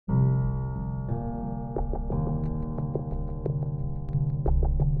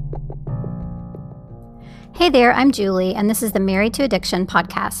Hey there, I'm Julie, and this is the Married to Addiction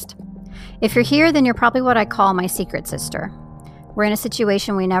podcast. If you're here, then you're probably what I call my secret sister. We're in a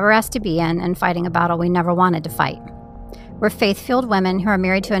situation we never asked to be in and fighting a battle we never wanted to fight. We're faith-filled women who are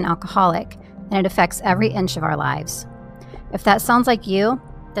married to an alcoholic, and it affects every inch of our lives. If that sounds like you,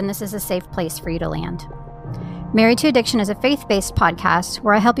 then this is a safe place for you to land. Married to Addiction is a faith-based podcast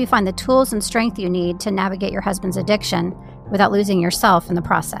where I help you find the tools and strength you need to navigate your husband's addiction without losing yourself in the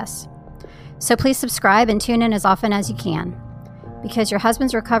process. So please subscribe and tune in as often as you can, because your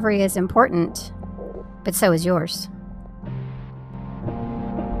husband's recovery is important, but so is yours.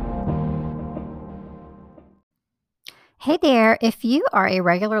 Hey there, if you are a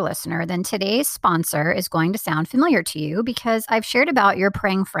regular listener, then today's sponsor is going to sound familiar to you because I've shared about Your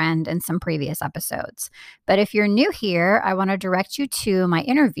Praying Friend in some previous episodes. But if you're new here, I want to direct you to my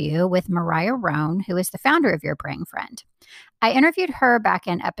interview with Mariah Roan, who is the founder of Your Praying Friend. I interviewed her back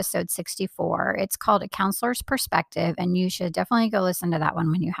in episode 64. It's called A Counselor's Perspective, and you should definitely go listen to that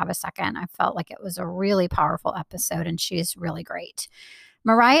one when you have a second. I felt like it was a really powerful episode, and she's really great.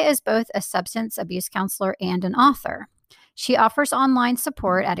 Mariah is both a substance abuse counselor and an author. She offers online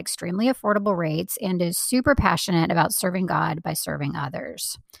support at extremely affordable rates and is super passionate about serving God by serving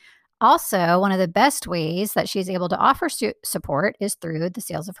others. Also, one of the best ways that she's able to offer support is through the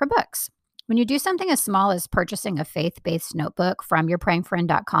sales of her books. When you do something as small as purchasing a faith-based notebook from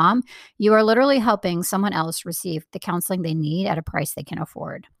yourprayingfriend.com, you are literally helping someone else receive the counseling they need at a price they can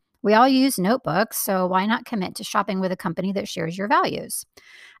afford. We all use notebooks, so why not commit to shopping with a company that shares your values?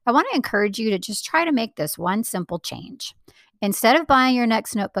 I want to encourage you to just try to make this one simple change. Instead of buying your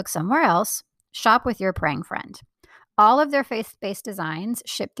next notebook somewhere else, shop with Your Praying Friend. All of their faith-based designs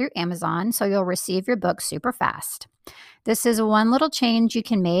ship through Amazon, so you'll receive your book super fast. This is one little change you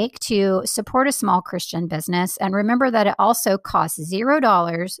can make to support a small Christian business, and remember that it also costs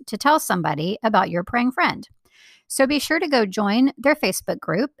 $0 to tell somebody about Your Praying Friend. So be sure to go join their Facebook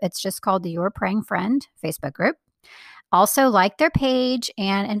group. It's just called the Your Praying Friend Facebook group. Also, like their page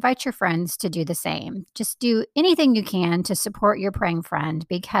and invite your friends to do the same. Just do anything you can to support Your Praying Friend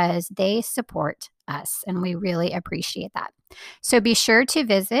because they support us, and we really appreciate that. So be sure to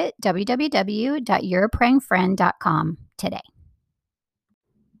visit www.yourprayingfriend.com today.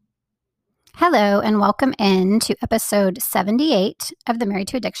 Hello, and welcome in to episode 78 of the Married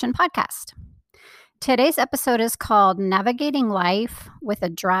to Addiction podcast. Today's episode is called Navigating Life with a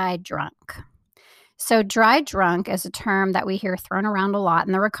Dry Drunk. So dry drunk is a term that we hear thrown around a lot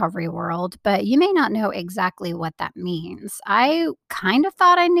in the recovery world, but you may not know exactly what that means. I kind of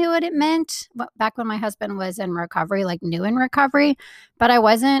thought I knew what it meant back when my husband was in recovery, like new in recovery, but I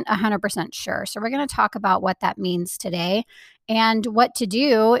wasn't 100% sure. So we're going to talk about what that means today and what to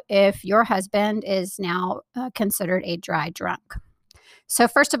do if your husband is now considered a dry drunk. So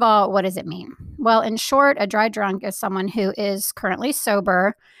first of all, what does it mean? Well, in short, a dry drunk is someone who is currently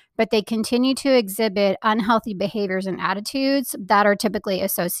sober, but they continue to exhibit unhealthy behaviors and attitudes that are typically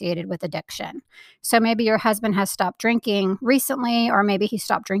associated with addiction. So maybe your husband has stopped drinking recently, or maybe he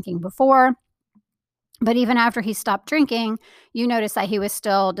stopped drinking before. But even after he stopped drinking, you notice that he was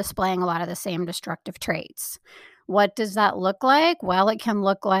still displaying a lot of the same destructive traits. What does that look like? Well, it can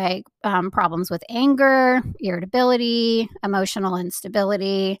look like problems with anger, irritability, emotional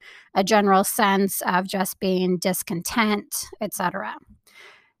instability, a general sense of just being discontent, etc.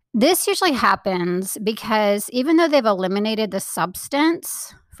 This usually happens because even though they've eliminated the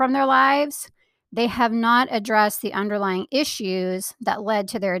substance from their lives, they have not addressed the underlying issues that led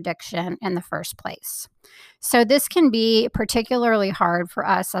to their addiction in the first place. So this can be particularly hard for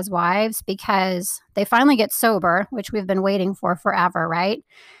us as wives because they finally get sober, which we've been waiting for forever, right?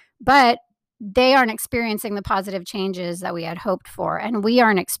 But they aren't experiencing the positive changes that we had hoped for, and we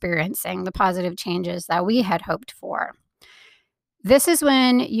aren't experiencing the positive changes that we had hoped for. This is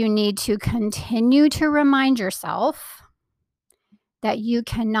when you need to continue to remind yourself that you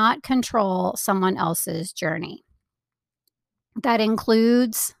cannot control someone else's journey. That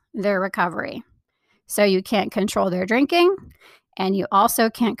includes their recovery. So you can't control their drinking, and you also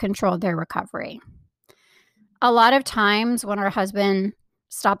can't control their recovery. A lot of times when our husband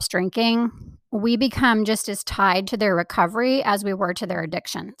stops drinking, we become just as tied to their recovery as we were to their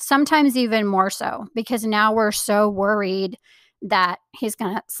addiction. Sometimes even more so, because now we're so worried that he's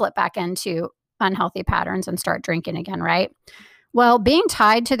going to slip back into unhealthy patterns and start drinking again, right? Well, being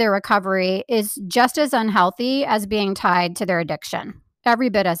tied to their recovery is just as unhealthy as being tied to their addiction, every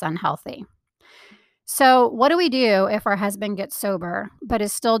bit as unhealthy. So what do we do if our husband gets sober, but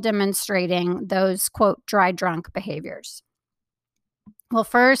is still demonstrating those, quote, dry drunk behaviors? Well,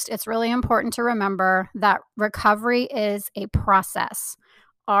 first, it's really important to remember that recovery is a process.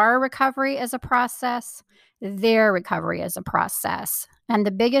 Our recovery is a process, their recovery is a process. And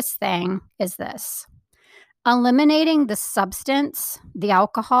the biggest thing is this: eliminating the substance, the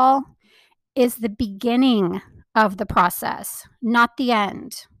alcohol, is the beginning of the process, not the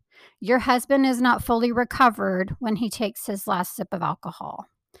end. Your husband is not fully recovered when he takes his last sip of alcohol.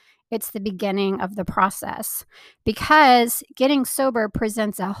 It's the beginning of the process, because getting sober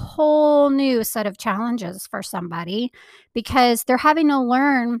presents a whole new set of challenges for somebody, because they're having to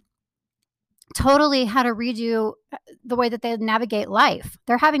learn totally how to redo the way that they navigate life.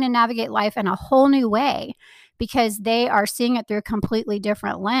 They're having to navigate life in a whole new way because they are seeing it through a completely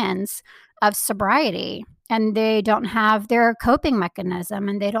different lens of sobriety, and they don't have their coping mechanism,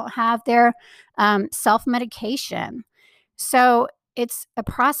 and they don't have their self-medication. So it's a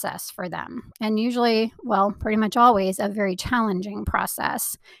process for them, and usually, well, pretty much always a very challenging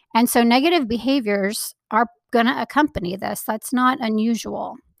process. And so negative behaviors are going to accompany this. That's not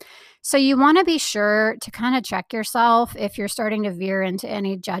unusual. So you want to be sure to kind of check yourself if you're starting to veer into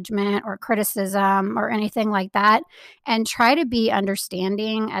any judgment or criticism or anything like that, and try to be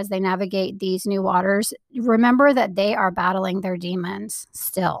understanding as they navigate these new waters. Remember that they are battling their demons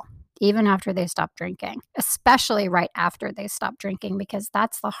still, even after they stop drinking, especially right after they stop drinking, because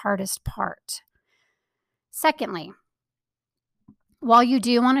that's the hardest part. Secondly, while you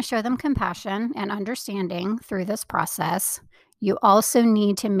do want to show them compassion and understanding through this process, you also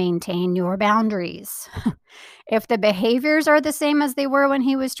need to maintain your boundaries. If the behaviors are the same as they were when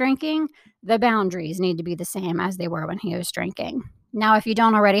he was drinking, the boundaries need to be the same as they were when he was drinking. Now, if you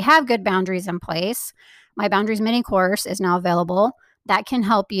don't already have good boundaries in place, my Boundaries mini course is now available. That can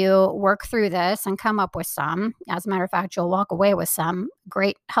help you work through this and come up with some. As a matter of fact, you'll walk away with some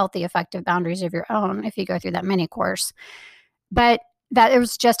great, healthy, effective boundaries of your own if you go through that mini course. But that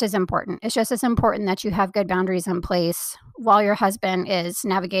is just as important. It's just as important that you have good boundaries in place while your husband is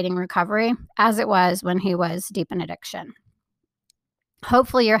navigating recovery as it was when he was deep in addiction.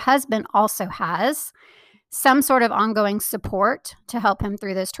 Hopefully, your husband also has some sort of ongoing support to help him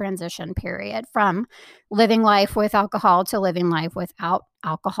through this transition period from living life with alcohol to living life without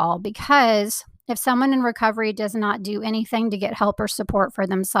alcohol. Because if someone in recovery does not do anything to get help or support for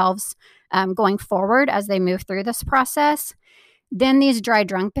themselves going forward as they move through this process, then these dry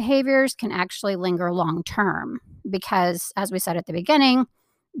drunk behaviors can actually linger long term, because, as we said at the beginning,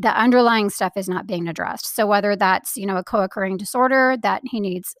 the underlying stuff is not being addressed. So whether that's, a co-occurring disorder that he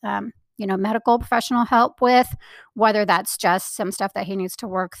needs, medical professional help with, whether that's just some stuff that he needs to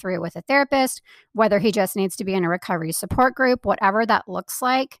work through with a therapist, whether he just needs to be in a recovery support group, whatever that looks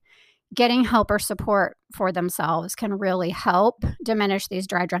like, getting help or support for themselves can really help diminish these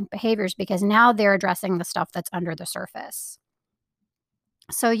dry drunk behaviors, because now they're addressing the stuff that's under the surface.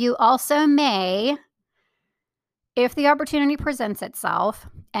 So you also may, if the opportunity presents itself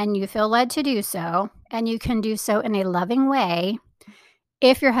and you feel led to do so, and you can do so in a loving way,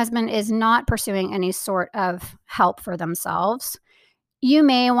 if your husband is not pursuing any sort of help for themselves, you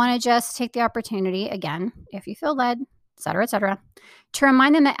may want to just take the opportunity, again, if you feel led, et cetera, to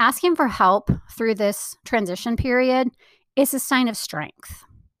remind them that asking for help through this transition period is a sign of strength.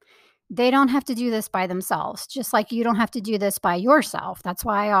 They don't have to do this by themselves, just like you don't have to do this by yourself. That's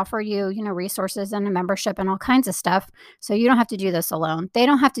why I offer you, resources and a membership and all kinds of stuff, so you don't have to do this alone. They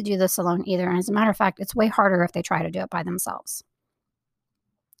don't have to do this alone either. And as a matter of fact, it's way harder if they try to do it by themselves.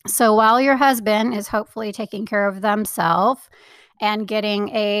 So while your husband is hopefully taking care of themselves and getting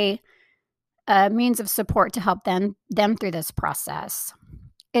a means of support to help them through this process,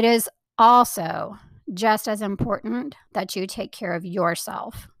 it is also just as important that you take care of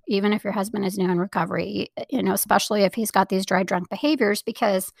yourself, even if your husband is new in recovery, especially if he's got these dry drunk behaviors,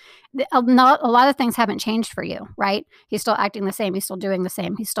 because a lot of things haven't changed for you, right? He's still acting the same. He's still doing the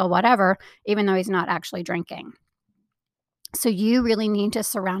same. He's still whatever, even though he's not actually drinking. So you really need to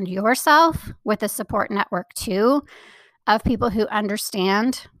surround yourself with a support network too, of people who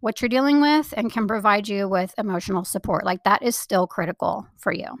understand what you're dealing with and can provide you with emotional support. Like, that is still critical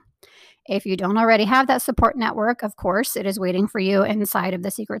for you. If you don't already have that support network, of course, it is waiting for you inside of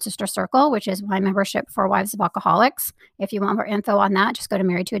the Secret Sister Circle, which is my membership for Wives of Alcoholics. If you want more info on that, just go to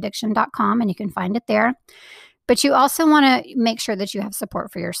marriedtoaddiction.com and you can find it there. But you also want to make sure that you have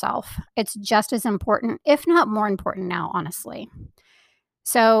support for yourself. It's just as important, if not more important now, honestly.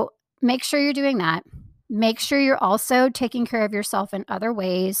 So make sure you're doing that. Make sure you're also taking care of yourself in other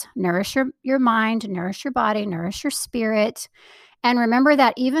ways. Nourish your mind, nourish your body, nourish your spirit. And remember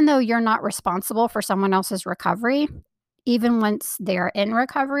that even though you're not responsible for someone else's recovery, even once they're in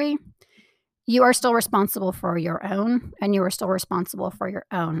recovery, you are still responsible for your own, and you are still responsible for your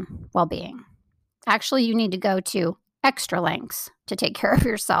own well-being. Actually, you need to go to extra lengths to take care of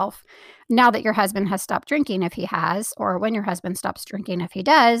yourself now that your husband has stopped drinking, if he has, or when your husband stops drinking, if he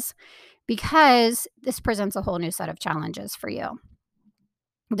does, because this presents a whole new set of challenges for you.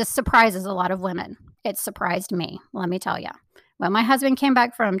 This surprises a lot of women. It surprised me, let me tell you. When my husband came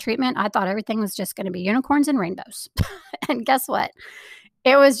back from treatment, I thought everything was just going to be unicorns and rainbows. And guess what?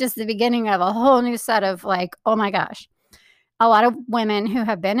 It was just the beginning of a whole new set of like, oh my gosh. A lot of women who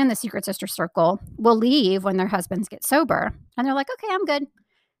have been in the Secret Sister Circle will leave when their husbands get sober. And they're like, okay, I'm good.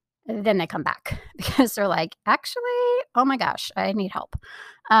 And then they come back because they're like, actually, oh my gosh, I need help.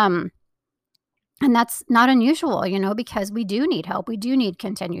 And that's not unusual, because we do need help. We do need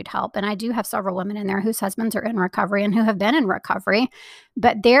continued help. And I do have several women in there whose husbands are in recovery and who have been in recovery.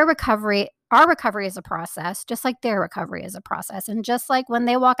 But our recovery is a process, just like their recovery is a process. And just like when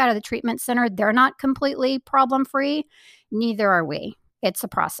they walk out of the treatment center, they're not completely problem-free. Neither are we. It's a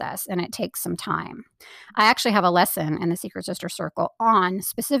process and it takes some time. I actually have a lesson in the Secret Sister Circle on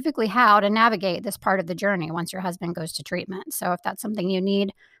specifically how to navigate this part of the journey once your husband goes to treatment. So if that's something you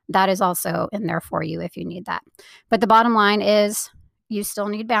need, that is also in there for you if you need that. But the bottom line is you still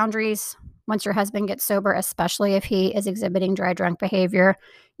need boundaries once your husband gets sober, especially if he is exhibiting dry drunk behavior.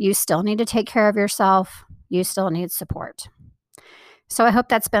 You still need to take care of yourself. You still need support. So I hope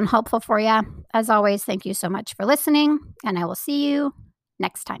that's been helpful for you. As always, thank you so much for listening, and I will see you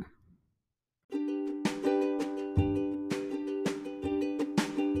next time.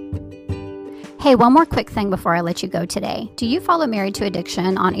 Hey, one more quick thing before I let you go today. Do you follow Married to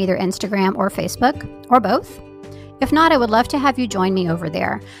Addiction on either Instagram or Facebook, or both? If not, I would love to have you join me over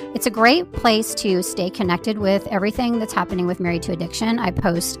there. It's a great place to stay connected with everything that's happening with Married to Addiction. I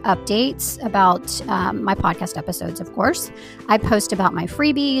post updates about my podcast episodes, of course. I post about my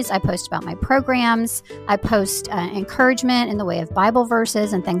freebies. I post about my programs. I post encouragement in the way of Bible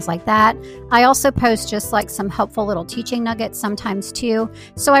verses and things like that. I also post just like some helpful little teaching nuggets sometimes too.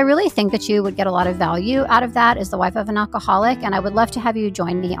 So I really think that you would get a lot of value out of that as the wife of an alcoholic. And I would love to have you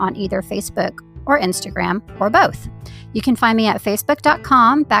join me on either Facebook or Instagram, or both. You can find me at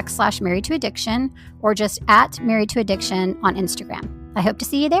facebook.com/married to addiction or just at married to addiction on Instagram. I hope to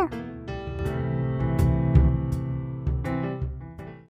see you there.